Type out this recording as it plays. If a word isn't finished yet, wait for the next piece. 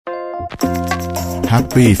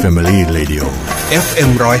Happy Family Radio FM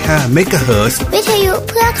 105 MHz วิทยุ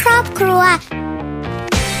เพื่อครอบครัว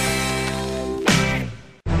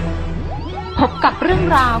พบกับเรื่อง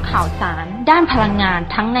ราวข่าวสารด้านพลังงาน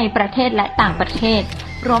ทั้งในประเทศและต่างประเทศ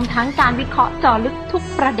รวมทั้งการวิเคราะห์เจาะลึกทุก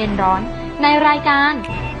ประเด็นร้อนในรายการ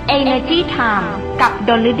Energy Time กับด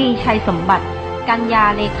ลฤดีชัยสมบัติกัญญา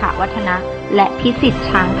เลขาวัฒนะและพิสิทธิ์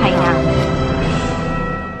ช้างไพงาม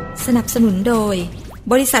สนับสนุนโดย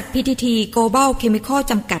บริษัท PTT Global Chemical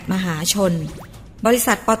จำกัดมหาชนบริ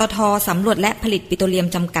ษัทปตท.สำรวจและผลิตปิโตรเลียม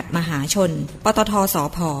จำกัดมหาชนปตท.ส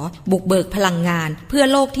ผ.บุกเบิกพลังงานเพื่อ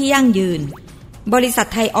โลกที่ยั่งยืนบริษัท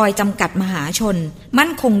ไทยออยล์จำกัดมหาชนมั่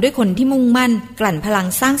นคงด้วยคนที่มุ่งมั่นกลั่นพลัง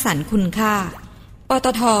สร้างสรรค์คุณค่าปต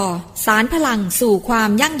ท.สานพลังสู่ความ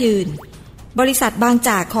ยั่งยืนบริษัทบางจ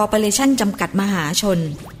ากคอร์ปอเรชั่นจำกัดมหาชน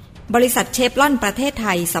บริษัทเชฟรอนประเทศไท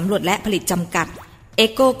ยสำรวจและผลิตจำกัดเอ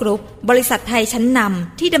โกกรุ๊ปบริษัทไทยชั้นน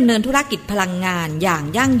ำที่ดำเนินธุรกิจพลังงานอย่าง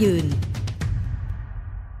ยั่งยืน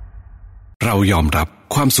เรายอมรับ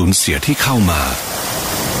ความสูญเสียที่เข้ามา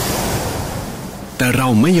แต่เรา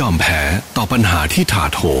ไม่ยอมแพ้ต่อปัญหาที่ถา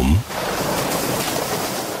โถม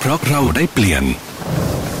เพราะเราได้เปลี่ยน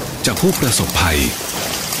จากผู้ประสบภัย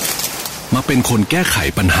มาเป็นคนแก้ไข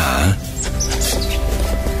ปัญหา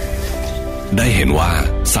ได้เห็นว่า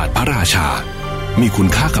ศาสตร์พระราชามีคุณ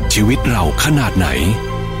ค่ากับชีวิตเราขนาดไหน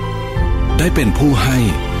ได้เป็นผู้ให้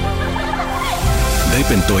ได้เ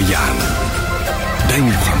ป็นตัวอย่างได้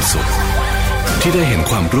มีความสุขที่ได้เห็น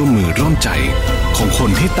ความร่วมมือร่วมใจของคน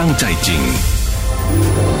ที่ตั้งใจจริง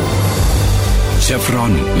เชฟรอ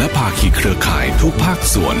นและภาคีเครือข่ายทุกภาค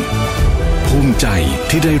ส่วนภูมิใจ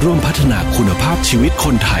ที่ได้ร่วมพัฒนาคุณภาพชีวิตค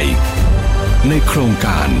นไทยในโครงก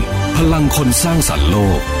ารพลังคนสร้างสรรค์โล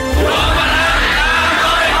ก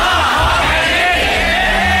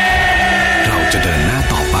เราจะเดินหน้า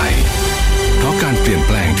ต่อไปเพราะการเปลี่ยนแ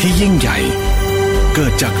ปลงที่ยิ่งใหญ่เกิ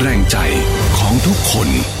ดจากแรงใจของทุกคน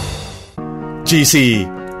GC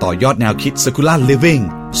ต่อยอดแนวคิด Circular Living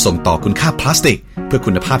ส่งต่อคุณค่าพลาสติกเพื่อ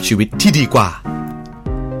คุณภาพชีวิตที่ดีกว่า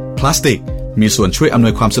พลาสติกมีส่วนช่วยอำน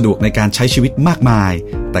วยความสะดวกในการใช้ชีวิตมากมาย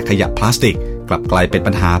แต่ขยะพลาสติกกลับกลายเป็น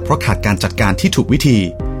ปัญหาเพราะขาดการจัดการที่ถูกวิธี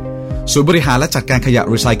ศูนย์บริหารและจัดการขยะ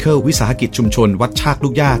รีไซเคิลวิสาหกิจชุมชนวัดชากลู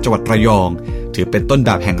กย่าจังหวัดระยองถือเป็นต้นแบ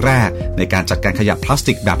บแห่งแรกในการจัดการขยะพลาส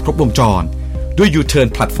ติกแบบครบวงจรด้วย U-Turn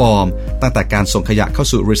แพลตฟอร์มตั้งแต่การส่งขยะเข้า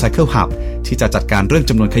สู่ Recycle Hub ที่จะจัดการเรื่อง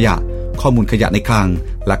จำนวนขยะข้อมูลขยะในคลัง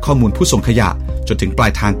และข้อมูลผู้ส่งขยะจนถึงปลา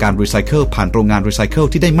ยทางการรีไซเคิลผ่านโรงงานรีไซเคิล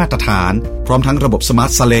ที่ได้มาตรฐานพร้อมทั้งระบบสมาร์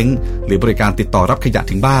ทซาเล้งหรือบริการติดต่อรับขยะ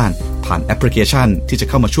ถึงบ้านผ่านแอปพลิเคชันที่จะ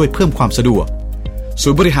เข้ามาช่วยเพิ่มความสะดวกศู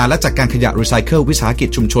นย์บริหารและจัดการขยะรีไซเคิลวิสาหกิจ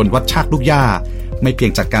ชุมชนวัดชากลูกย่าไม่เพีย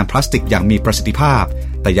งจัดการพลาสติกอย่างมีประสิทธิภาพ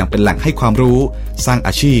แต่ยังเป็นแหล่งให้ความรู้สร้างอ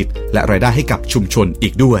าชีพและรายได้ให้กับชุมชนอี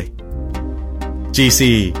กด้วย GC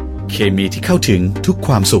เคมีที่เข้าถึงทุกค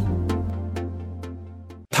วามสุข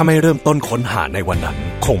ถ้าไม่เริ่มต้นค้นหาในวันนั้น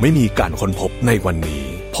คงไม่มีการค้นพบในวันนี้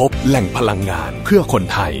พบแหล่งพลังงานเพื่อคน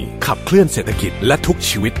ไทยขับเคลื่อนเศรษฐกิจและทุก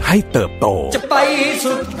ชีวิตให้เติบโตจะไป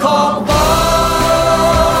สุดขอบฟ้า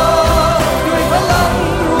ด้วยพลัง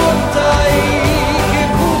รวมใจเคียง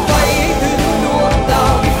คู่ไปถึงดวงดา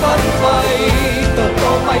วที่ฝันไปเติบโต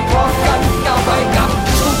ไปพร้อมกันก้าวไปกับ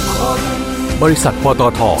ทุกคนบริษัทปต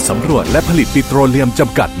ท.สำรวจและผลิตปิโตรเลียมจ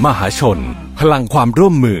ำกัดมหาชนพลังความร่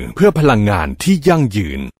วมมือเพื่อพลังงานที่ยั่งยื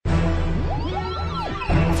น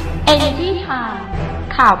Energy Time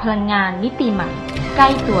ข่าวพลังงานมิติใหม่ใกล้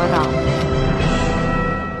ตัวเรา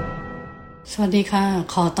สวัสดีค่ะ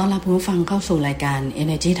ขอต้อนรับผู้ฟังเข้าสู่รายการ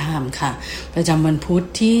Energy Time ค่ะประจำวันพุธ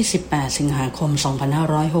ที่18สิงหาคม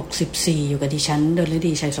2564อยู่กับดิฉันดลฤ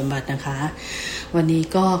ดีชัยสมบัตินะคะวันนี้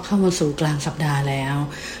ก็เข้ามาสู่กลางสัปดาห์แล้ว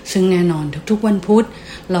ซึ่งแน่นอนทุกๆวันพุธ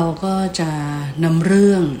เราก็จะนำเ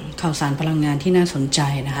รื่องข่าวสารพลังงานที่น่าสนใจ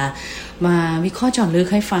นะคะมาวิเคราะห์เจาะลึก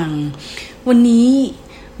ให้ฟังวันนี้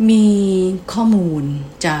มีข้อมูล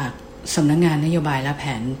จากสำนักงานนโยบายและแผ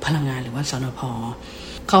นพลังงานหรือว่าสนพ.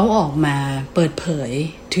เขาออกมาเปิดเผย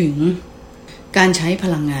ถึงการใช้พ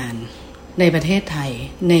ลังงานในประเทศไทย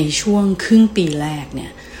ในช่วงครึ่งปีแรกเนี่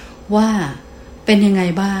ยว่าเป็นยังไง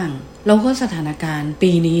บ้างแล้วก็สถานการณ์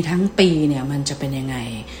ปีนี้ทั้งปีเนี่ยมันจะเป็นยังไง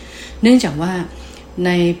เนื่องจากว่าใ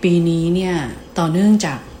นปีนี้เนี่ยต่อเนื่องจ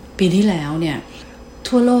ากปีที่แล้วเนี่ย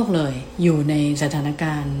ทั่วโลกเลยอยู่ในสถานก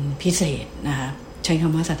ารณ์พิเศษนะคะใช้ค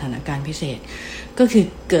ำว่าสถานการณ์พิเศษก็คือ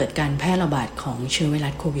เกิดการแพร่ระบาดของเชื้อไวรั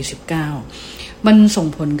สโควิด -19 มันส่ง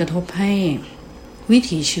ผลกระทบให้วิ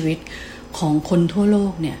ถีชีวิตของคนทั่วโล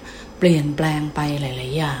กเนี่ยเปลี่ยนแปลงไปหลา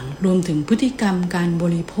ยๆอย่างรวมถึงพฤติกรรมการบ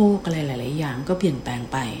ริโภคอะไรหลายๆอย่างก็เปลี่ยนแปลง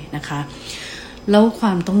ไปนะคะแล้วคว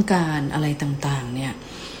ามต้องการอะไรต่างๆเนี่ย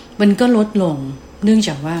มันก็ลดลง เนื่องจ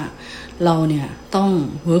ากว่าเราเนี่ยต้อง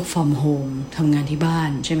work from home ทำงานที่บ้าน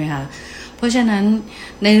ใช่ไหมคะเพราะฉะนั้น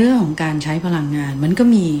ในเรื่องของการใช้พลังงานมันก็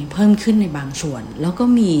มีเพิ่มขึ้นในบางส่วนแล้วก็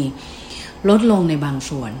มีลดลงในบาง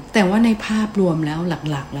ส่วนแต่ว่าในภาพรวมแล้ว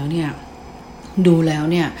หลักๆแล้วเนี่ยดูแล้ว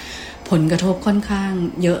เนี่ยผลกระทบค่อนข้าง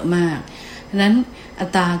เยอะมากฉะนั้นอั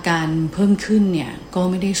ตราการเพิ่มขึ้นเนี่ยก็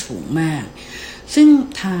ไม่ได้สูงมากซึ่ง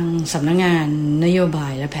ทางสำนักงานนโยบา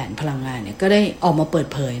ยและแผนพลังงานเนี่ยก็ได้ออกมาเปิด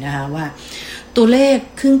เผยนะคะว่าตัวเลข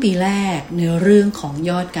ครึ่งปีแรกในเรื่องของ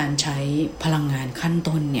ยอดการใช้พลังงานขั้น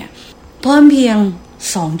ต้นเนี่ยเพิ่มเพียง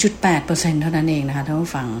 2.8% เท่านั้นเองนะคะท่าน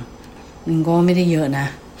ผู้ฟังมันก็ไม่ได้เยอะนะ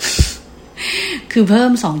คือเพิ่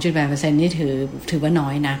ม 2.8% นี่ถือว่าน้อ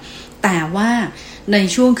ยนะแต่ว่าใน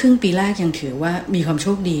ช่วงครึ่งปีแรกยังถือว่ามีความโช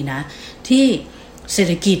คดีนะที่เศรษ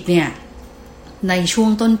ฐกิจเนี่ยในช่วง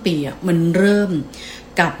ต้นปีมันเริ่ม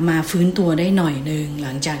กลับมาฟื้นตัวได้หน่อยนึงห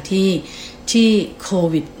ลังจากที่โค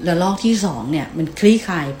วิดระลอกที่2เนี่ยมันคลี่ค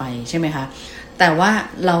ลายไปใช่ไหมคะแต่ว่า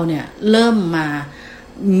เราเนี่ยเริ่มมา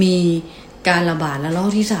มีการระบาดระลอก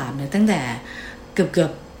ที่3เนี่ยตั้งแต่เกือ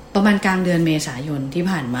บประมาณกลางเดือนเมษายนที่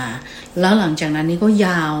ผ่านมาแล้วหลังจากนั้นนี่ก็ย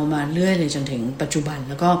าวมาเรื่อยเลยจนถึงปัจจุบัน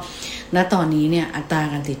แล้วก็ณตอนนี้เนี่ยอัตรา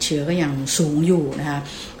การติดเชื้อก็ยังสูงอยู่นะคะ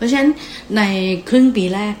เพราะฉะนั้นในครึ่งปี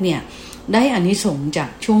แรกเนี่ยได้อานิสงส์จาก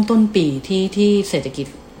ช่วงต้นปีที่เศรษฐกิจ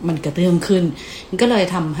มันกระเตื้องขึ้นก็เลย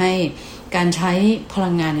ทำให้การใช้พลั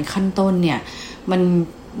งงานในขั้นต้นเนี่ยมัน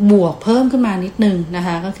บวกเพิ่มขึ้นมานิดนึงนะค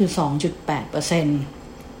ะก็คือ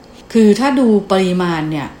 2.8% คือถ้าดูปริมาณ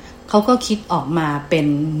เนี่ยเขาก็คิดออกมาเป็น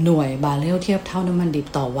หน่วยบาร์เรลเทียบเท่าน้ำมันดิบ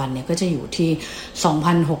ต่อวันเนี่ยก็จะอยู่ที่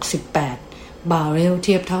 2,068 บาร์เรลเ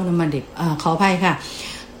ทียบเท่าน้ำมันดิบขออภัยค่ะ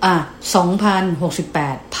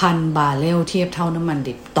2,068 พันบาร์เรลเทียบเท่าน้ำมัน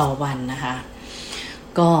ดิบต่อวันนะคะ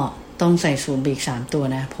ก็ต้องใส่ศูนย์อีก3ตัว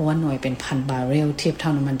นะเพราะว่าหน่วยเป็นพันบาร์เรลเทียบเท่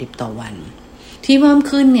าน้ำมันดิบต่อวันที่เพิ่ม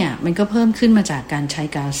ขึ้นเนี่ยมันก็เพิ่มขึ้นมาจากการใช้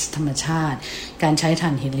ก๊าซธรรมชาติการใช้ถ่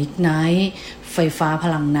านหินลิกไนท์ไฟฟ้าพ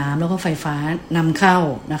ลังน้ำแล้วก็ไฟฟ้านำเข้า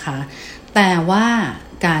นะคะแต่ว่า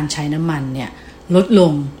การใช้น้ำมันเนี่ยลดล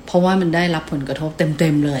งเพราะว่ามันได้รับผลกระทบเต็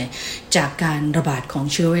มๆเลยจากการระบาดของ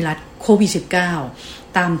เชื้อไวรัสโควิด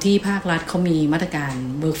 -19 ตามที่ภาครัฐเขามีมาตรการ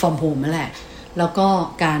work from home นั่นแหละแล้วก็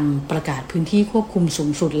การประกาศพื้นที่ควบคุมสูง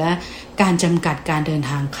สุดและการจำกัดการเดิน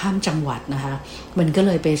ทางข้ามจังหวัดนะคะมันก็เ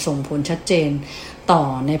ลยไปส่งผลชัดเจนต่อ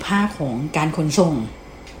ในภาคของการขนส่ง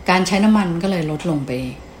การใช้น้ำมันก็เลยลดลงไ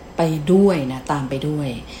ปด้วยนะตามไปด้วย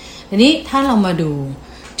ทีนี้ถ้าเรามาดู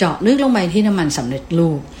เจาะลึกลงไปที่น้ำมันสำเร็จรู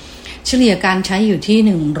ปเฉลี่ยการใช้อยู่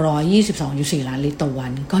ที่ 122.4 ล้านลิตรต่อวั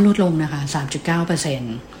นก็ลดลงนะคะ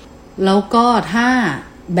 3.9% แล้วก็ถ้า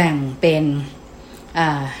แบ่งเป็น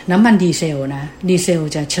น้ำมันดีเซลนะดีเซล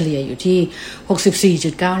จะเฉลี่ยอยู่ที่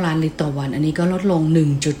 64.9 ล้านลิตรต่อวันอันนี้ก็ลดลง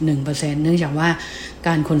 1.1% เนื่องจากว่าก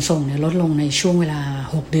ารขนส่งเนี่ยลดลงในช่วงเวลา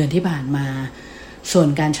6เดือนที่ผ่านมาส่วน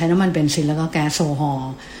การใช้น้ำมันเบนซินแล้วก็แก๊สโซฮอล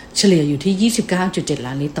เฉลี่ยอยู่ที่ 29.7 ล้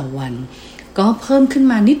านลิตรต่อวันก็เพิ่มขึ้น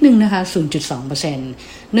มานิดนึงนะคะ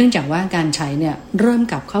 0.2% เนื่องจากว่าการใช้เนี่ยเริ่ม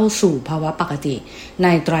กลับเข้าสู่ภาวะปกติใน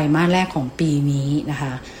ไตรมาสแรกของปีนี้นะค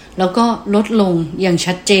ะแล้วก็ลดลงอย่าง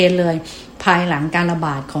ชัดเจนเลยภายหลังการระบ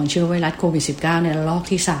าดของเชื้อไวรัสโควิด -19 ในระลอก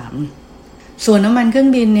ที่3ส่วนน้ำมันเครื่อ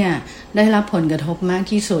งบินเนี่ยได้รับผลกระทบมาก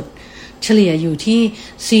ที่สุดเฉลี่ยอยู่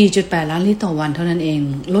ที่ 4.8 ล้านลิตรต่อวันเท่านั้นเอง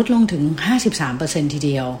ลดลงถึง 53% ทีเ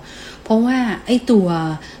ดียวเพราะว่าไอ้ตัว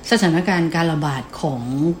สถานการณ์การระบาดของ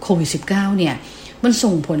โควิด -19 เนี่ยมัน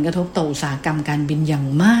ส่งผลกระทบต่ออุตสาหกรรมการบินอย่าง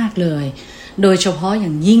มากเลยโดยเฉพาะอย่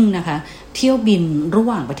างยิ่งนะคะเที่ยวบินระห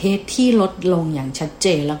ว่างประเทศที่ลดลงอย่างชัดเจ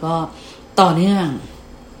นแล้วก็ต่อเนื่อง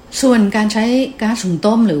ส่วนการใช้ก๊าซหุง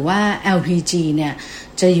ต้มหรือว่า LPG เนี่ย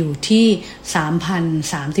จะอยู่ที่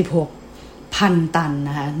 3,036 พันตัน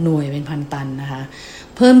นะคะหน่วยเป็นพันตันนะคะ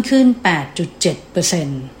เพิ่มขึ้น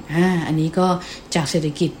 8.7% อันนี้ก็จากเศรษฐ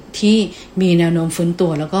กิจที่มีแนวโน้มฟื้นตั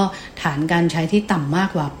วแล้วก็ฐานการใช้ที่ต่ำมาก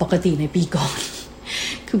กว่าปกติในปีก่อน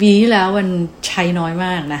คือปีที่แล้วมันใช้น้อยม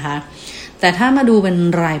ากนะคะแต่ถ้ามาดูเป็น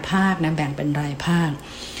รายภาคนะแบ่งเป็นรายภาค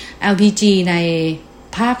LPG ใน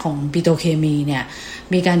ภาคของปิโตรเคมีเนี่ย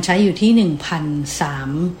มีการใช้อยู่ที่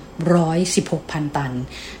 1,316 ตัน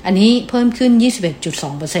อันนี้เพิ่มขึ้น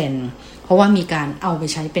 21.2% เพราะว่ามีการเอาไป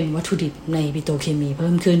ใช้เป็นวัตถุดิบในปิโตรเคมีเพิ่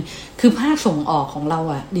มขึ้นคือภาคส่งออกของเรา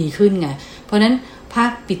ดีขึ้นไงเพราะนั้นภา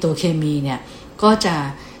คปิโตรเคมีเนี่ยก็จะ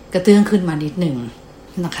กระเตื้องขึ้นมานิดหนึ่ง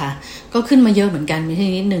นะคะก็ขึ้นมาเยอะเหมือนกันไม่ใช่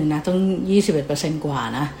นิดหนึ่งนะต้อง 21% กว่า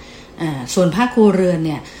นะส่วนภาคครัวเรือนเ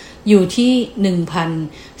นี่ยอยู่ที่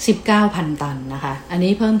 1,019 ตันนะคะอัน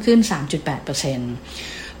นี้เพิ่มขึ้น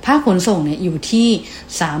 3.8% ภาคขนส่งเนี่ยอยู่ที่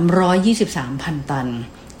 323,000 ตัน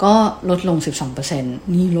ก็ลดลง 12%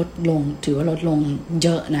 นี่ลดลงถือว่าลดลงเย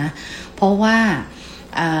อะนะเพราะว่า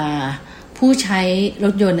พ ผู้ใช้ร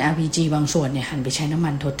ถยนต์ LPG บางส่วนเนี่ยหันไปใช้น้ำมั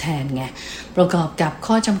นทดแทนไงประกอบกับ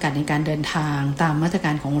ข้อจำกัดในการเดินทางตามมาตรก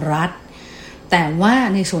ารของรัฐแต่ว่า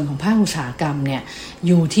ในส่วนของภาคอุตสาหกรรมเนี่ยอ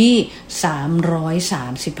ยู่ที่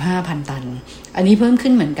335,000 ตันอันนี้เพิ่มขึ้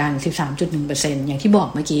นเหมือนกัน 13.1% อย่างที่บอก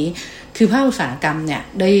เมื่อกี้คือภาคอุตสาหกรรมเนี่ย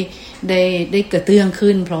ได้กระเตื้อง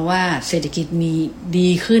ขึ้นเพราะว่าเศรษฐกิจมีดี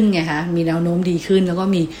ขึ้นไงคะมีแนวโน้มดีขึ้นแล้วก็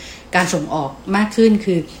มีการส่งออกมากขึ้น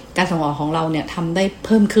คือการส่งออกของเราเนี่ยทำได้เ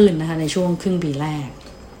พิ่มขึ้นนะคะในช่วงครึ่งปีแรก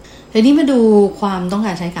ทีนี้มาดูความต้องก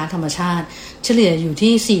ารใช้ก๊าซธรรมชาติเฉลี่ยอยู่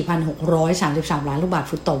ที่ 4,633 ล้านลูกบาศก์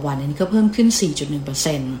ฟุตต่อวันอันนี้ก็เพิ่มขึ้น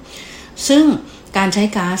 4.1% ซึ่งการใช้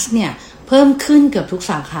ก๊าซเนี่ยเพิ่มขึ้นเกือบทุก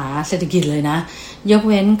สาขาเศรษฐกิจเลยนะยก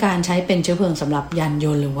เว้นการใช้เป็นเชื้อเพลิงสำหรับยานย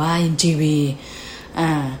นต์หรือว่า NGV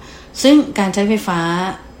ซึ่งการใช้ไฟฟ้า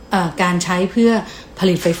การใช้เพื่อผ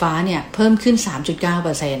ลิตไฟฟ้าเนี่ยเพิ่มขึ้น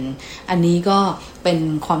 3.9% อันนี้ก็เป็น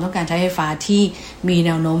ความต้องการใช้ไฟฟ้าที่มีแ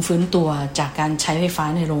นวโน้มฟื้นตัวจากการใช้ไฟฟ้า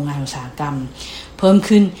ในโรงงานอุตสาหกรรมเพิ่ม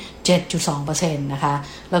ขึ้น 7.2% นะคะ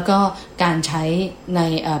แล้วก็การใช้ใน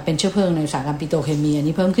เป็นเชื้อเพลิงในอุตสาหกรรมปิโตรเคมีอัน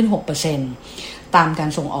นี้เพิ่มขึ้น 6% ตามการ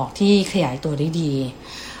ส่งออกที่ขยายตัวได้ดี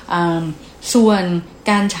ส่วน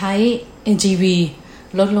การใช้ NGV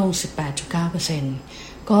ลดลง 18.9%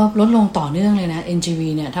ก็ลดลงต่อเนื่องเลยนะ NGV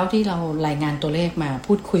เนี่ยเท่าที่เรารายงานตัวเลขมา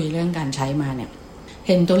พูดคุยเรื่องการใช้มาเนี่ยเ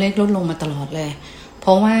ห็นตัวเลขลดลงมาตลอดเลยเพ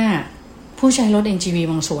ราะว่าผู้ใช้รถ NGV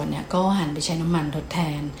บางส่วนเนี่ยก็หันไปใช้น้ำมันทดแท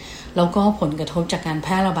นแล้วก็ผลกระทบจากการแพ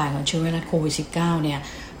ร่ระบาดของเชื้อไวรัสโควิด -19 เนี่ย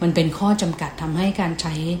มันเป็นข้อจำกัดทำให้การใ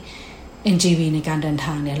ช้ NGV ในการเดินท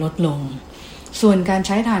างเนี่ยลดลงส่วนการใ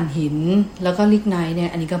ช้ถ่านหินแล้วก็ลิกไนท์เนี่ย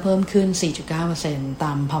อันนี้ก็เพิ่มขึ้น 4.9% ต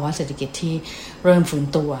ามภาวะเศรษฐกิจที่เริ่มฟื้น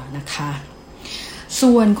ตัวนะคะ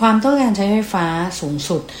ส่วนความต้องการใช้ไฟฟ้าสูง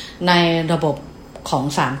สุดในระบบของ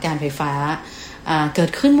3การไฟฟ้าเกิ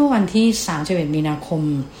ดขึ้นเมื่อวันที่31มีนาคม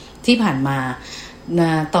ที่ผ่านมา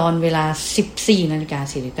ตอนเวลา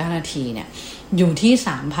 14:49 นาทีเนี่ยอยู่ที่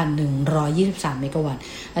 3,123 เมกะวัตต์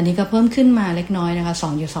อันนี้ก็เพิ่มขึ้นมาเล็กน้อยนะคะ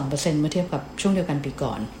 2.2% เมื่อเทียบกับช่วงเดียวกันปี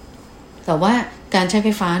ก่อนแต่ว่าการใช้ไฟ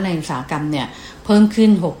ฟ้าในอุตสาหกรรมเนี่ยเพิ่มขึ้น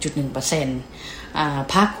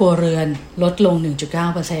 6.1%ภาคครัวเรือนลดลง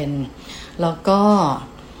 1.9% แล้วก็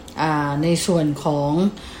ในส่วนของ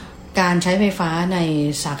การใช้ไฟฟ้าใน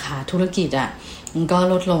สาขาธุรกิจมันก็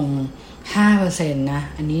ลดลง 5% นะ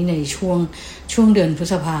อันนี้ในช่วงเดือนพฤ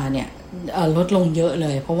ษภาเนี่ยลดลงเยอะเล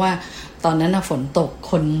ยเพราะว่าตอนนั้นฝนตก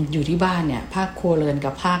คนอยู่ที่บ้านเนี่ยภาคครัวเรือน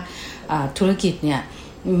กับภาคธุรกิจเนี่ย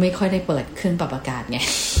ไม่ค่อยได้เปิดเครื่องปรับอากาศไง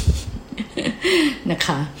นะค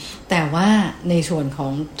ะแต่ว่าในส่วนขอ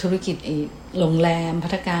งธุรกิจโรงแรมภั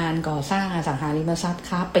ตตาการก่อสร้างอสังหาริมทรัพย์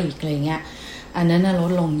ค้าปลีกอะไรเงี้ยอันนั้นล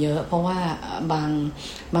ดลงเยอะเพราะว่าบ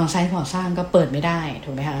างไซต์ก่อสร้างก็เปิดไม่ได้ถู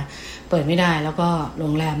กไหมคะเปิดไม่ได้แล้วก็โร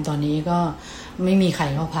งแรมตอนนี้ก็ไม่มีใคร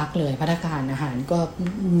เข้าพักเลยภัตตาการอาหารก็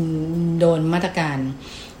โดนมาตรการ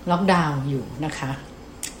ล็อกดาวน์อยู่นะคะ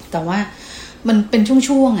แต่ว่ามันเป็นช่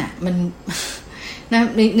วงๆมัน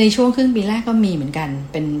ในช่วงครึ่งปีแรกก็มีเหมือนกัน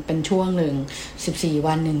เป็นช่วงหนึ่ง14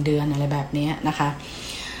วัน1เดือนอะไรแบบนี้นะคะ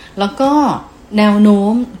แล้วก็แนวโน้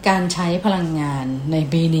มการใช้พลังงานใน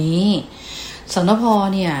ปีนี้สนพ.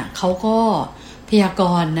เนี่ยเขาก็พยาก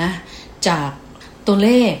รณ์นะจากตัวเ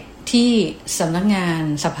ลขที่สำนักงาน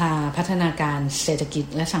สภาพัฒนาการเศรษฐกิจ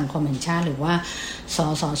และสังคมแห่งชาติหรือว่าส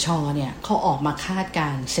สช.เนี่ยเขาออกมาคาดกา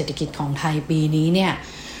รณ์เศรษฐกิจของไทยปีนี้เนี่ย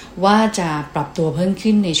ว่าจะปรับตัวเพิ่ม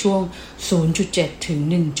ขึ้นในช่วง 0.7 ถึง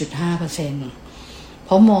 1.5% เพ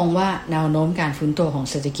ราะมองว่าแนวโน้มการฟื้นตัวของ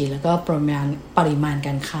เศรษฐกิจแล้วก็ปริมาณก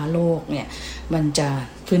ารค้าโลกเนี่ยมันจะ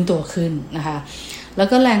ฟื้นตัวขึ้นนะคะแล้ว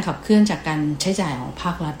ก็แรงขับเคลื่อนจากการใช้จ่ายของภ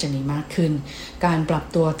าครัฐจะมีมากขึ้นการปรับ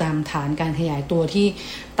ตัวตามฐานการขยายตัวที่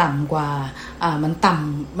ต่ำกว่า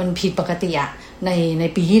มันผิดปกติใน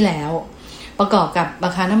ปีที่แล้วประกอบกับร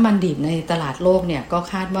าคาน้ำมันดิบในตลาดโลกเนี่ยก็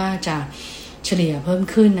คาดว่าจะเฉลี่ยเพิ่ม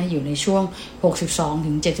ขึ้นนะอยู่ในช่วง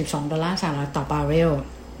 62-72 ดอลลาร์สหรัฐต่อบาร์เรล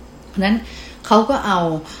เพราะนั้นเขาก็เอา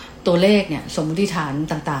ตัวเลขเนี่ยสมมติฐาน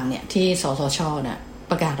ต่างๆเนี่ยที่สสช.เนี่ย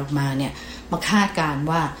ประกาศออกมาเนี่ยมาคาดการณ์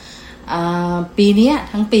ว่าปีนี้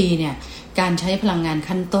ทั้งปีเนี่ยการใช้พลังงาน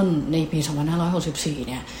ขั้นต้นในปี 2564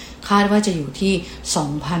 เนี่ยคาดว่าจะอยู่ที่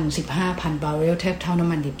 2,015,000 บาร์เรลเทียบเท่าน้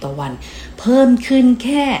ำมันดิบต่อวันเพิ่มขึ้นแ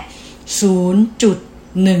ค่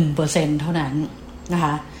 0.1% เท่านั้นนะค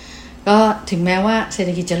ะก็ถึงแม้ว่าเศรษฐ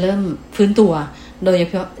กิจจะเริ่มฟื้นตัวโดยเฉ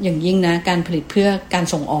พาะอย่างยิ่งนะการผลิตเพื่อการ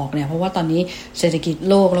ส่งออกเนี่ยเพราะว่าตอนนี้เศรษฐกิจ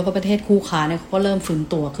โลกแล้วก็ประเทศคู่ค้าเนี่ยเขาก็เริ่มฟื้น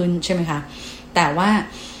ตัวขึ้นใช่ไหมคะแต่ว่า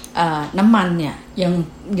น้ำมันเนี่ย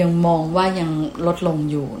ยังมองว่ายังลดลง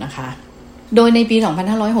อยู่นะคะโดยในปี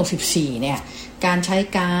 2564 เนี่ยการใช้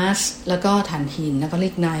ก๊าซแล้วก็ถ่านหินแล้วก็ลิ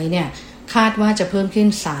กไนท์เนี่ย คาดว่าจะเพิ่มขึ้น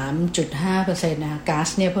 3.5% นะก๊าซ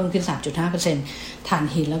เนี่ยเพิ่มขึ้น 3.5% ถ่าน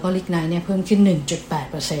หินแล้วก็ลิกไนท์เนี่ยเพิ่มขึ้น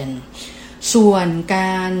 1.8% ส่วนก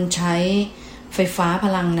ารใช้ไฟฟ้าพ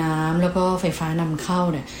ลังน้ำแล้วก็ไฟฟ้านำเข้า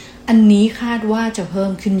เนี่ยอันนี้คาดว่าจะเพิ่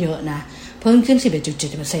มขึ้นเยอะนะเพิ่มขึ้น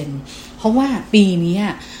 11.7% เพราะว่าปีนี้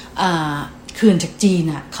เขื่อนจากจีน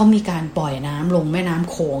เขามีการปล่อยน้ำลงแม่น้ำ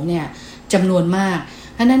โขงเนี่ยจำนวนมาก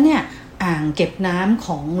เพราะนั้นเนี่ยอ่างเก็บน้ำข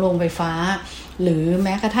องโรงไฟฟ้าหรือแ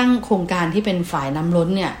ม้กระทั่งโครงการที่เป็นฝ่ายน้ำล้น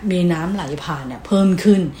เนี่ยมีน้ำไหลผ่านเนี่ยเพิ่ม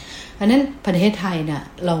ขึ้นเพราะนั้นประเทศไทยเนี่ย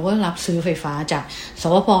เราก็รับซื้อไฟฟ้าจากส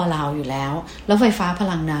ปป.ลาวอยู่แล้วไฟฟ้าพ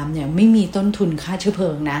ลังน้ำเนี่ยไม่มีต้นทุนค่าเชื้อเพลิ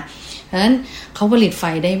งนะเพราะฉะนั้นเขาผลิตไฟ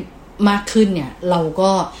ได้มากขึ้นเนี่ยเรา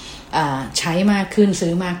ก็ใช้มากขึ้นซื้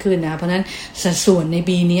อมากขึ้นนะเพราะฉะนั้นสัดส่วนใน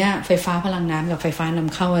ปีนี้ไฟฟ้าพลังน้ำกับไฟฟ้าน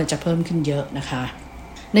ำเข้าจะเพิ่มขึ้นเยอะนะคะ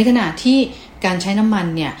ในขณะที่การใช้น้ำมัน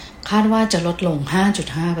เนี่ยคาดว่าจะลดลง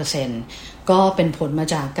 5.5% ก็เป็นผลมา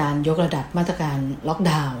จากการยกระดับมาตรการล็อก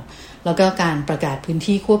ดาวน์แล้วก็การประกาศพื้น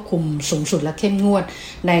ที่ควบคุมสูงสุดและเข้มงวด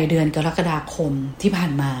ในเดือนกรกฎาคมที่ผ่า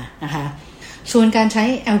นมานะคะส่วนการใช้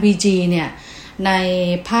LPG เนี่ยใน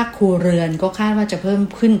ภาคครัวเรือนก็คาดว่าจะเพิ่ม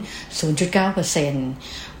ขึ้น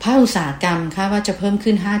 0.9% ภาคอุตสาหกรรมคาดว่าจะเพิ่ม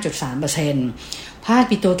ขึ้น 5.3% ภาค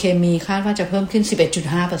ปิโตรเคมีคาดว่าจะเพิ่มขึ้น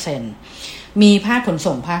 11.5%มีภาคขน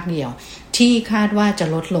ส่งภาคเดียวที่คาดว่าจะ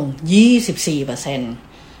ลดลง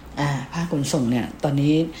 24% ภาคขนส่งเนี่ยตอน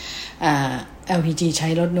นี้LPG ใช้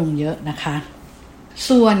ลดลงเยอะนะคะ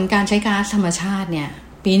ส่วนการใช้ก๊าซธรรมชาติเนี่ย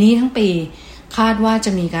ปีนี้ทั้งปีคาดว่าจ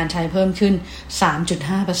ะมีการใช้เพิ่มขึ้น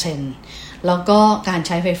 3.5% แล้วก็การใ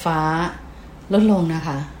ช้ไฟฟ้าลดลงนะค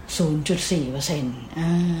ะ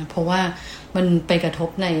 0.4% เพราะว่ามันไปกระทบ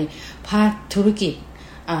ในภาคธุรกิจ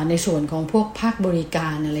ในส่วนของพวกภาคบริกา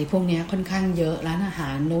รอะไรพวกนี้ค่อนข้างเยอะร้านอาหา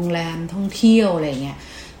รโรงแรมท่องเที่ยวอะไรเงี้ย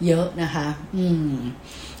เยอะนะคะ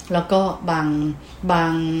แล้วก็บา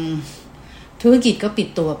งธุรกิจก็ปิด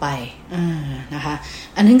ตัวไปนะคะ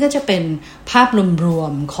อันนั้นก็จะเป็นภาพรว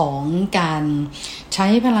มๆของการใช้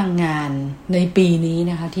พลังงานในปีนี้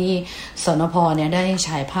นะคะที่สนพ.เนี่ยได้ฉ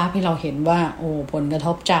ายภาพให้เราเห็นว่าผลกระท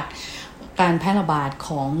บจากการแพร่ระบาดข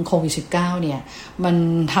องโควิด -19 เนี่ยมัน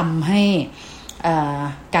ทำให้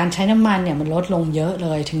การใช้น้ำมันเนี่ยมันลดลงเยอะเล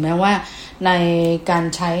ยถึงแม้ว่าในการ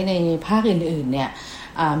ใช้ในภาคอื่นๆเนี่ย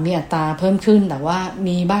มีอัตราเพิ่มขึ้นแต่ว่า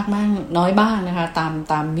มีบ้างน้อยบ้างนะคะ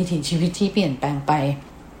ตามวิถีชีวิตที่เปลี่ยนแปลงไป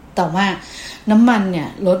แต่ว่าน้ำมันเนี่ย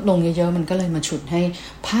ลดลงเยอะๆมันก็เลยมาฉุดให้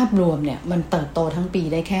ภาพรวมเนี่ยมันเติบโตทั้งปี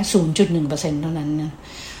ได้แค่ 0.1% เท่านั้นนะ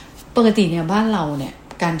ปกติเนี่ยบ้านเราเนี่ย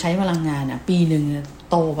การใช้พลังงานปีหนึ่ง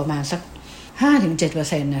โตประมาณสัก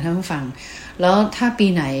 5-7% นะท่านผู้ฟังแล้วถ้าปี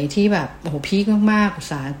ไหนที่แบบพีคมากๆอุต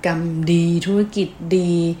สาหกรรมดีธุรกิจ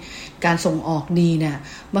ดีการส่งออกดีเนี่ย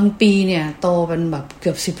บางปีเนี่ยโตเป็นแบบเกื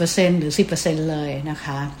อบ 10% หรือ 10% เลยนะค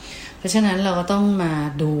ะเพราะฉะนั้นเราก็ต้องมา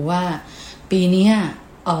ดูว่าปีนี้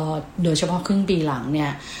โดยเฉพาะครึ่งปีหลังเนี่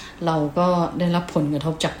ยเราก็ได้รับผลกระท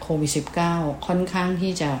บจากโควิด -19 ค่อนข้าง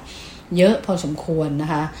ที่จะเยอะพอสมควรนะ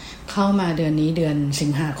คะเข้ามาเดือนนี้เดือนสิ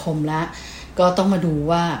งหาคมแล้วก็ต้องมาดู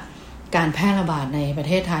ว่าการแพร่ระบาดในประเ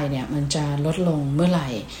ทศไทยเนี่ยมันจะลดลงเมื่อไหร่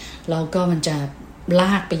แล้วก็มันจะล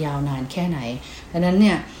ากไปยาวนานแค่ไหนดังนั้นเ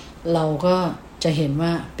นี่ยเราก็จะเห็นว่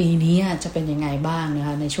าปีนี้จะเป็นยังไงบ้างนะค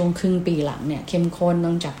ะในช่วงครึ่งปีหลังเนี่ยเข้มข้น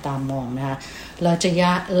ต้องจับตามองนะคะแล้วจะ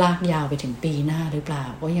ลากยาวไปถึงปีหน้าหรือเปล่า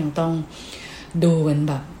ก็ยังต้องดูกัน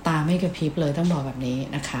แบบตาไม่กระพริบเลยต้องบอกแบบนี้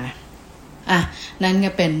นะคะนั่น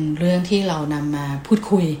ก็เป็นเรื่องที่เรานำมาพูด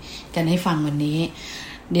คุยกันให้ฟังวันนี้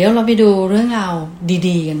เดี๋ยวเราไปดูเรื่องราว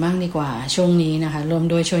ดีๆกันบ้างดีกว่าช่วงนี้นะคะร่วม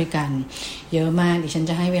ด้วยช่วยกันเยอะมากดิฉัน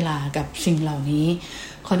จะให้เวลากับสิ่งเหล่านี้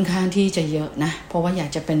ค่อนข้างที่จะเยอะนะเพราะว่าอยาก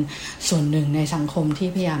จะเป็นส่วนหนึ่งในสังคมที่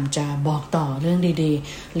พยายามจะบอกต่อเรื่องดี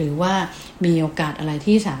ๆหรือว่ามีโอกาสอะไร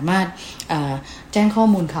ที่สามารถแจ้งข้อ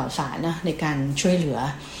มูลข่าวสารนะในการช่วยเหลือ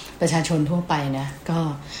ประชาชนทั่วไปนะก็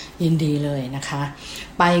ยินดีเลยนะคะ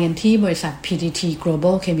ไปกันที่บริษัท PTT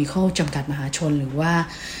Global Chemical จำกัดมหาชนหรือว่า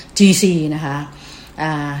GC นะคะ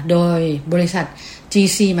โดยบริษัท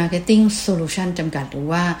GC Marketing Solution จำกัดหรือ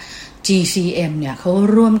ว่า GCM เนี่ยเขา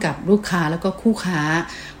ร่วมกับลูกค้าแล้วก็คู่ค้า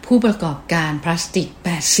ผู้ประกอบการพลาสติก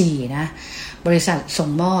84นะบริษัทส่ง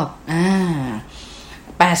มอบ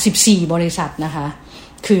84บริษัทนะคะ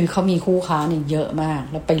คือเขามีคู่ค้าเนี่ยเยอะมาก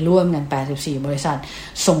แล้วไปร่วมกัน84บริษัท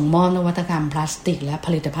ส่งมอบนวัตกรรมพลาสติกและผ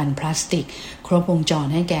ลิตภัณฑ์พลาสติกครบวงจร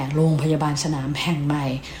ให้แก่โรงพยาบาลสนามแห่งใหม่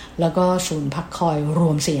แล้วก็ศูนย์พักคอยร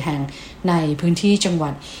วม4แห่งในพื้นที่จังหวั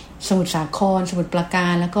ดสมุทรสาครสมุทรปรากา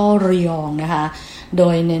รแล้วก็ระยองนะคะโด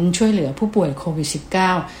ยเน้นช่วยเหลือผู้ป่วยโควิด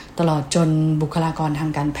 -19 ตลอดจนบุคลากรทา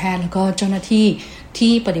งการแพทย์แล้วก็เจ้าหน้าที่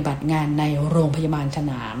ที่ปฏิบัติงานในโรงพยาบาลส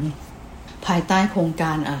นามภายใต้โครงก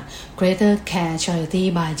ารGreater Care Charity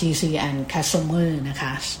by GC and Customer นะค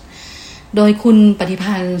ะ โดยคุณปฏิ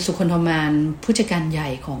พันธ์สุคนธมานผู้จัดการใหญ่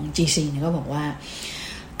ของ GC เนี่ยก็บอกว่า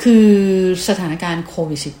คือสถานการณ์โค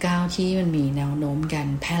วิด -19 ที่มันมีแนวโน้มการ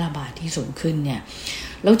แพร่ระบาดที่สูงขึ้นเนี่ย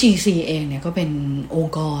แล้ว GC เองเนี่ยก็เป็นอง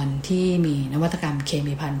ค์กรที่มีนวัตกรรมเค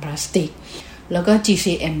มีภัณฑ์พลาสติกแล้วก็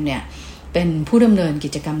GCM เนี่ยเป็นผู้ดำเนินกิ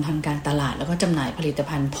จกรรมทางการตลาดแล้วก็จำหน่ายผลิต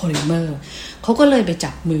ภัณฑ์โพลิเมอร์เขาก็เลยไป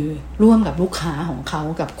จับมือร่วมกับลูกค้าของเขา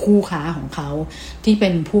กับคู่ค้าของเขาที่เป็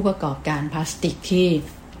นผู้ประกอบการพลาสติก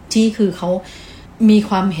ที่คือเขามี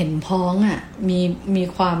ความเห็นพ้องอ่ะมี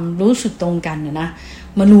ความรู้สึกตรงกันนะ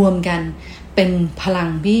มารวมกันเป็นพลัง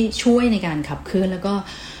ที่ช่วยในการขับเคลื่อนแล้วก็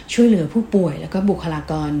ช่วยเหลือผู้ป่วยแล้วก็บุคลา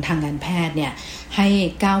กรทางการแพทย์เนี่ยให้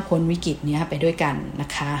ก้าวพ้นวิกฤตนี้ไปด้วยกันนะ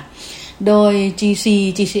คะโดย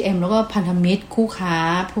GCM แล้วก็พันธมิตรคู่ค้า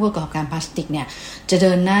ผู้ประกอบการพลาสติกเนี่ยจะเ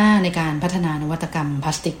ดินหน้าในการพัฒนานวัตกรรมพล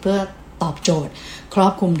าสติกเพื่อตอบโจทย์ครอ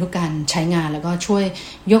บคลุมทุกการใช้งานแล้วก็ช่วย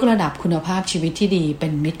ยกระดับคุณภาพชีวิตที่ดีเป็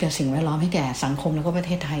นมิตรกับสิ่งแวดล้อมให้แก่สังคมแล้วก็ประเ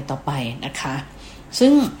ทศไทยต่อไปนะคะซึ่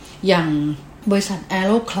งอย่างบริษัท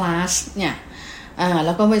Aeroclass เนี่ยแ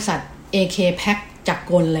ล้วก็บริษัท AK Pack จักร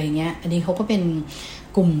กลอะไรเงี้ยอันนี้เขาก็เป็น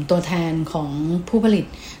กลุ่มตัวแทนของผู้ผลิต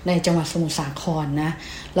ในจังหวัดสมุทรสาครนะ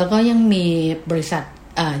แล้วก็ยังมีบริษัท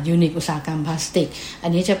ยูนิคอุตสาหกรรมพลาสติกอั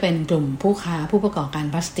นนี้จะเป็นกลุ่มผู้ค้าผู้ประกอบการ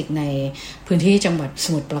พลาสติกในพื้นที่จังหวัดส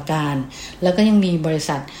มุทรปราการแล้วก็ยังมีบริ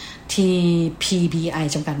ษัท TPBI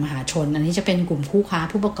จำกัดมหาชนอันนี้จะเป็นกลุ่มผู้ค้า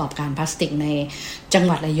ผู้ประกอบการพลาสติกในจังห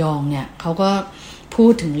วัดระยองเนี่ยเขาก็พู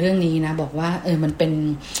ดถึงเรื่องนี้นะบอกว่ามันเ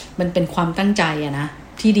ป็นความตั้งใจอะนะ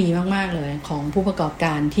ที่ดีมากๆเลยของผู้ประกอบก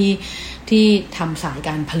ารที่ทำสายก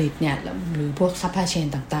ารผลิตเนี่ยหรือพวกซัพพลายเชน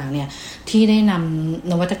ต่างๆเนี่ยที่ได้น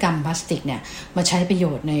ำนวัตกรรมพลาสติกเนี่ยมาใช้ประโย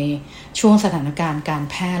ชน์ในช่วงสถานการณ์การ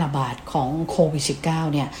แพร่ระบาดของโควิด -19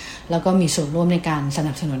 เนี่ยแล้วก็มีส่วนร่วมในการส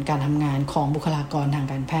นับสนุนการทำงานของบุคลากรทาง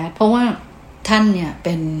การแพทย์เพราะว่าท่านเนี่ยเ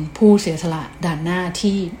ป็นผู้เสียสละด่านหน้า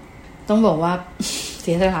ที่ต้องบอกว่าเ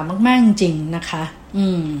สียสละมากๆจริงๆนะคะ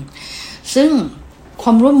ซึ่งคว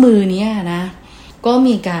ามร่วมมือนี้นะก็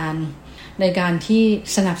มีการในการที่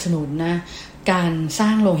สนับสนุนนะการสร้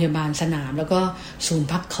างโรงพยาบาลสนามแล้วก็ศูนย์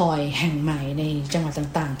พักคอยแห่งใหม่ในจังหวัด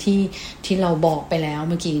ต่างๆที่เราบอกไปแล้ว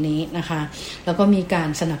เมื่อกี้นี้นะคะแล้วก็มีการ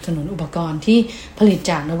สนับสนุนอุปกรณ์ที่ผลิต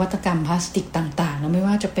จากนวัตกรรมพลาสติกต่างๆแล้วไม่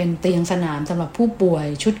ว่าจะเป็นเตียงสนามสำหรับผู้ป่วย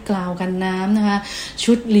ชุดกราวกันน้ำนะคะ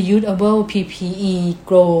ชุด reusable PPE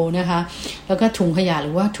grow นะคะแล้วก็ถุงขยะห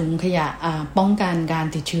รือว่าถุงขยะป้องกันการ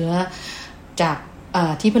ติดเชื้อจาก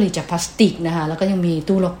ที่ผลิตจากพลาสติกนะคะแล้วก็ยังมี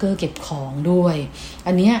ตู้ล็อกเกอร์เก็บของด้วย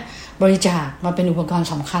อันนี้บริจาคมาเป็นอุปกรณ์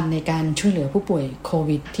สำคัญในการช่วยเหลือผู้ป่วยโค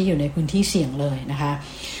วิดที่อยู่ในพื้นที่เสี่ยงเลยนะคะ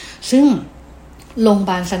ซึ่งโรงพยา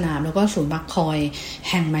บาลสนามแล้วก็ศูนย์พักคอย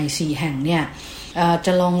แห่งใหม่4แห่งเนี่ยจ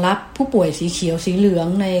ะรองรับผู้ป่วยสีเขียวสีเหลือง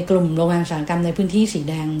ในกลุ่มโรงงานอุตสาหกรรมในพื้นที่สี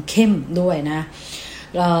แดงเข้มด้วยนะ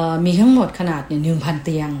มีทั้งหมดขนาด1,000 เ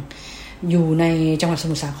ตียงอยู่ในจังหวัดส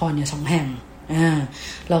มุทรสาครเนี่ย2แห่ง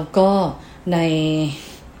แล้วก็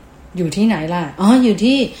อยู่ที่ไหนล่ะอยู่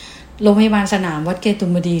ที่โรงพยาบาลสนามวัดเกตุ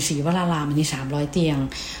มบดีศรีวรารามอันนี้300 เตียง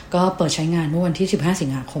ก็เปิดใช้งานเมื่อวันที่15 สิง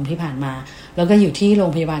หาคมที่ผ่านมาแล้วก็อยู่ที่โร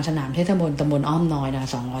งพยาบาลสนามเทศบาลตำบลอ้อมน้อยนะ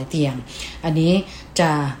200 เตียงอันนี้จะ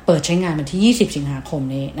เปิดใช้งานวันที่20 สิงหาคม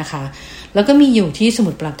นี้นะคะแล้วก็มีอยู่ที่ส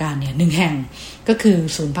มุทรปราการเนี่ย1แห่งก็คือ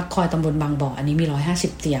ศูนย์พักคอยตำบลบางบ่ออันนี้มี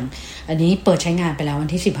150 เตียงอันนี้เปิดใช้งานไปแล้ววัน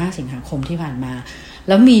ที่15 สิงหาคมที่ผ่านมาแ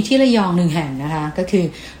ล้วมีที่ระยอง1แห่งนะคะก็คือ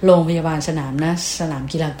โรงพยาบาลสนาม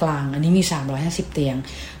กีฬากลางอันนี้มี350 เตียง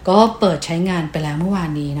ก็เปิดใช้งานไปแล้วเมื่อวา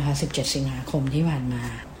นนี้นะคะ17 สิงหาคมที่ผ่านมา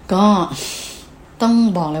ก็ต้อง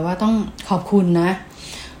บอกเลยว่าต้องขอบคุณนะ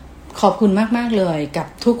ขอบคุณมากๆเลยกับ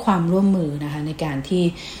ทุกความร่วมมือนะคะในการที่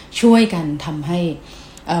ช่วยกันทำให้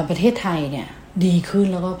ประเทศไทยเนี่ยดีขึ้น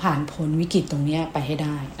แล้วก็ผ่านพ้นวิกฤตตรงนี้ไปให้ไ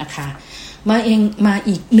ด้นะคะมา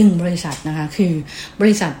อีก1บริษัทนะคะคือบ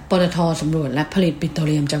ริษัทปตท.สำรวจและผลิตปิโตรเ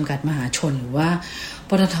ลียมจำกัดมหาชนหรือว่า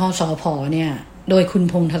ปตท.สผ.เนี่ยโดยคุณ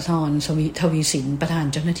พงษ์ธรทวีสินประธาน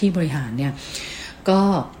เจ้าหน้าที่บริหารเนี่ยก็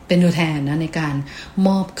เป็นตัวแทนนะในการม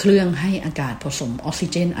อบเครื่องให้อากาศผสมออกซิ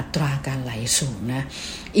เจนอัตราการไหลสูงนะ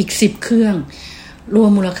อีก10 เครื่องรว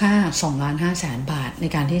มมูลค่า 2,500,000 บาทใน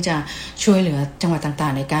การที่จะช่วยเหลือจังหวัดต่า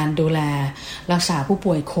งๆในการดูแลรักษาผู้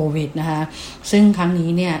ป่วยโควิดนะคะซึ่งครั้งนี้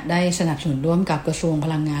เนี่ยได้สนับสนุนร่วมกับกระทรวงพ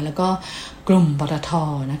ลังงานแล้วก็กลุ่มปตท.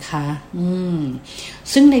นะคะ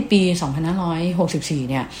ซึ่งในปี 2564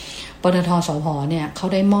 เนี่ยปตท.สผ.เนี่ยเขา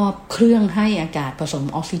ได้มอบเครื่องให้อากาศผสม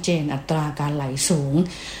ออกซิเจนอัตราการไหลสูง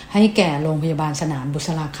ให้แก่โรงพยาบาลสนามบุษ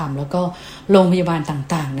ราคำแล้วก็โรงพยาบาล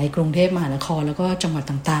ต่างๆในกรุงเทพมหานครแล้วก็จังหวัด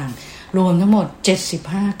ต่างๆรวมทั้งหมด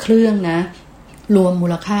75 เครื่องนะรวมมู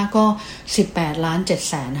ลค่าก็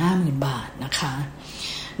18,750,000 บาทนะคะ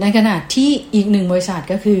ในขณะที่อีก1บริษัท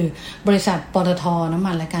ก็คือบริษัทปตท.น้ำ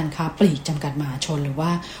มันและการค้าปลีกจำกัดมหาชนหรือว่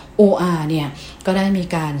า OR เนี่ยก็ได้มี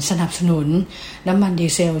การสนับสนุนน้ำมันดี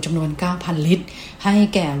เซลจำนวน 9,000 ลิตรให้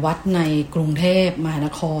แก่วัดในกรุงเทพมหาน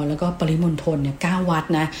ครแล้วก็ปริมณฑลเนี่ย9วัด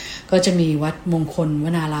นะก็จะมีวัดมงคลว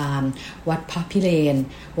นารามวัดพระพิเรน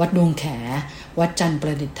วัดดวงแขวัดจันทร์ปร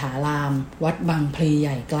ะดิษฐารามวัดบางพลีให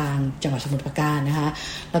ญ่กลางจังหวัดสมุทรปราการนะคะ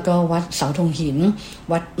แล้วก็วัดเสาธงหิน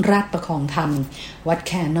วัดราชประคองธรรมวัดแ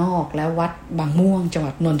คนอกและวัดบางม่วงจังห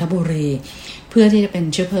วัดนนทบุรีเพื่อที่จะเป็น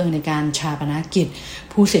เชื้อเพลิงในการฌาปนกิจ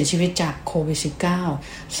ผู้เสียชีวิตจากโควิด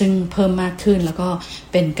 -19 ซึ่งเพิ่มมากขึ้นแล้วก็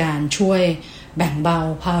เป็นการช่วยแบ่งเบา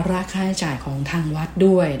ภาระค่าใช้จ่ายของทางวัด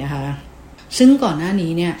ด้วยนะคะซึ่งก่อนหน้า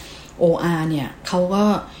นี้เนี่ย OR เนี่ยเขาก็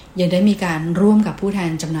ยังได้มีการร่วมกับผู้แท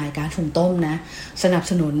นจำหน่ายก๊าซหุงต้มนะสนับ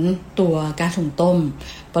สนุนตัวก๊าซหุงต้ม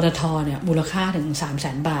ปตทเนี่ยมูลค่าถึง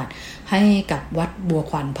 300,000 บาทให้กับวัดบัว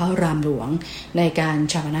ขวัญพระรามหลวงในการ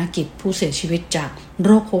ฌาปนกิจผู้เสียชีวิตจากโร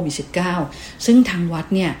คโควิด -19 ซึ่งทางวัด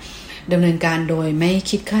เนี่ยดำเนินการโดยไม่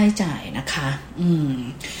คิดค่าใช้จ่ายนะคะ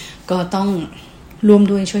ก็ต้องร่วม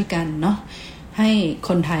ด้วยช่วยกันเนาะให้ค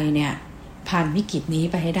นไทยเนี่ยผ่านวิกฤตนี้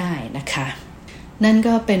ไปให้ได้นะคะนั่น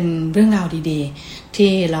ก็เป็นเรื่องราวดีๆ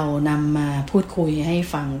ที่เรานำมาพูดคุยให้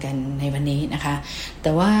ฟังกันในวันนี้นะคะแ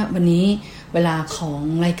ต่ว่าวันนี้เวลาของ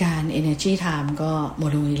รายการ Energy Time ก็หม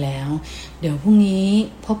ดลงแล้วเดี๋ยวพรุ่งนี้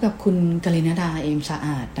พบกับคุณกฤณดาเอมสะอ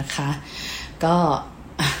าดนะคะก็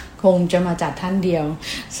คงจะมาจัดท่านเดียว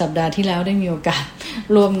สัปดาห์ที่แล้วได้มีโอกาส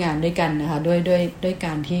ร่วมงานด้วยกันนะคะด้วยก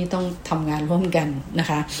ารที่ต้องทำงานร่วมกันนะ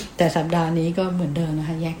คะแต่สัปดาห์นี้ก็เหมือนเดิมนะค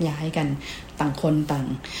ะแยกย้ายกันต่างคนต่าง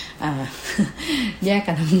แยก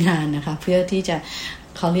กันทำงานนะคะเพื่อที่จะ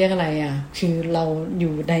เขาเรียกอะไรคือเราอ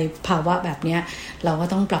ยู่ในภาวะแบบนี้เราก็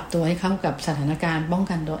ต้องปรับตัวให้เข้ากับสถานการณ์ป้อง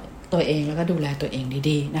กันตัวเองแล้วก็ดูแลตัวเอง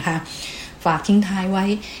ดีๆนะคะฝากทิ้งท้ายไว้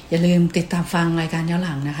อย่าลืมติดตามฟังรายการย้อนห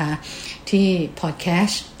ลังนะคะที่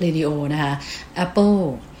Podcast Radio นะคะ Apple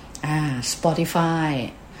Spotify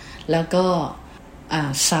แล้วก็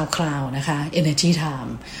SoundCloud นะคะ Energy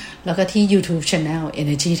Time แล้วก็ที่ YouTube Channel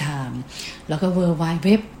Energy Time แล้วก็ Worldwide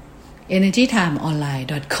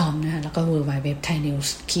energytimeonline.com นะคะแล้วก็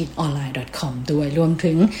www.thainews-online.com ด้วยรวม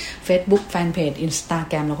ถึง Facebook Fanpage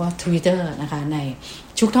Instagram แล้วก็ Twitter นะคะใน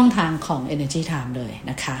ทุกช่องทางของ Energy Time เลย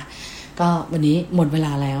นะคะก็วันนี้หมดเวล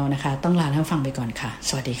าแล้วนะคะต้องลาท่านฟังไปก่อนค่ะส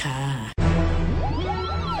วัสดีค่ะ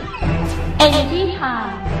Energy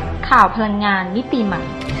Time ข่าวพลังงานมิติใหม่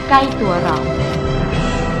ใกล้ตัวเรา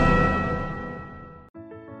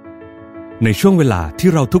ในช่วงเวลาที่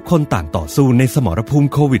เราทุกคนต่างต่อสู้ในสมรภูมิ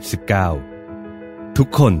โควิด -19 ทุก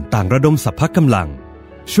คนต่างระดมสรรพกำลัง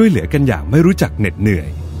ช่วยเหลือกันอย่างไม่รู้จักเหน็ดเหนื่อย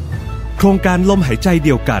โครงการลมหายใจเ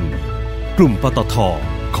ดียวกันกลุ่มปตท.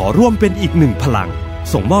ขอร่วมเป็นอีกหนึ่งพลัง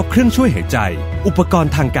ส่งมอบเครื่องช่วยหายใจอุปกร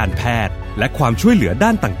ณ์ทางการแพทย์และความช่วยเหลือด้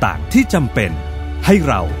านต่างๆที่จำเป็นให้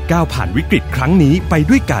เราก้าวผ่านวิกฤตครั้งนี้ไป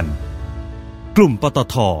ด้วยกันกลุ่มปต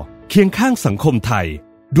ท.เคียงข้างสังคมไทย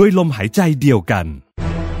ด้วยลมหายใจเดียวกัน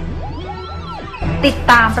ติด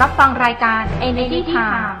ตามรับฟังรายการ Energy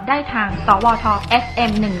Time ได้ทางสวท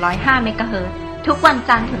FM 105 เมกะเฮิรตซ์ทุกวัน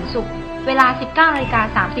จันทร์ถึงศุกร์เวลา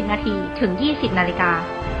 19:30 นถึง 20:00 น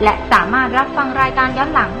และสามารถรับฟังรายการย้อน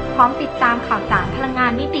หลังพร้อมติดตามข่าวสารพลังงา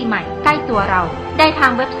นมิติใหม่ใกล้ตัวเราได้ทา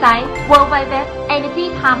งเว็บไซต์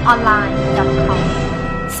www.energytimeonline.com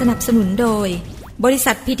สนับสนุนโดยบริ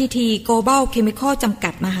ษัท PTT Global Chemical จำกั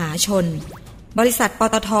ดมหาชนบริษัทป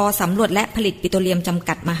ตท.สำรวจและผลิตปิโตรเลียมจำ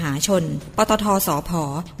กัดมหาชนปตท.สผ.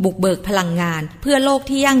บุกเบิกพลังงานเพื่อโลก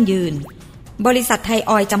ที่ยั่งยืนบริษัทไทย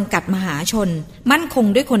ออยล์จำกัดมหาชนมั่นคง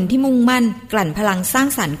ด้วยคนที่มุ่งมั่นกลั่นพลังสร้าง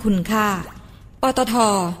สรรค์คุณค่าปตท.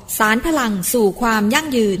สารพลังสู่ความยั่ง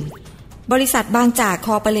ยืนบริษัทบางจากค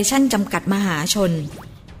อร์ปอเรชั่นจำกัดมหาชน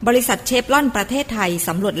บริษัทเชฟรอนประเทศไทยส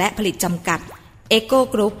ำรวจและผลิตจำกัดเอโก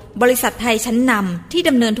กรุ๊ปบริษัทไทยชั้นนำที่ด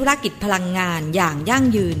ำเนินธุรกิจพลังงานอย่างยั่ง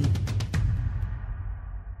ยืน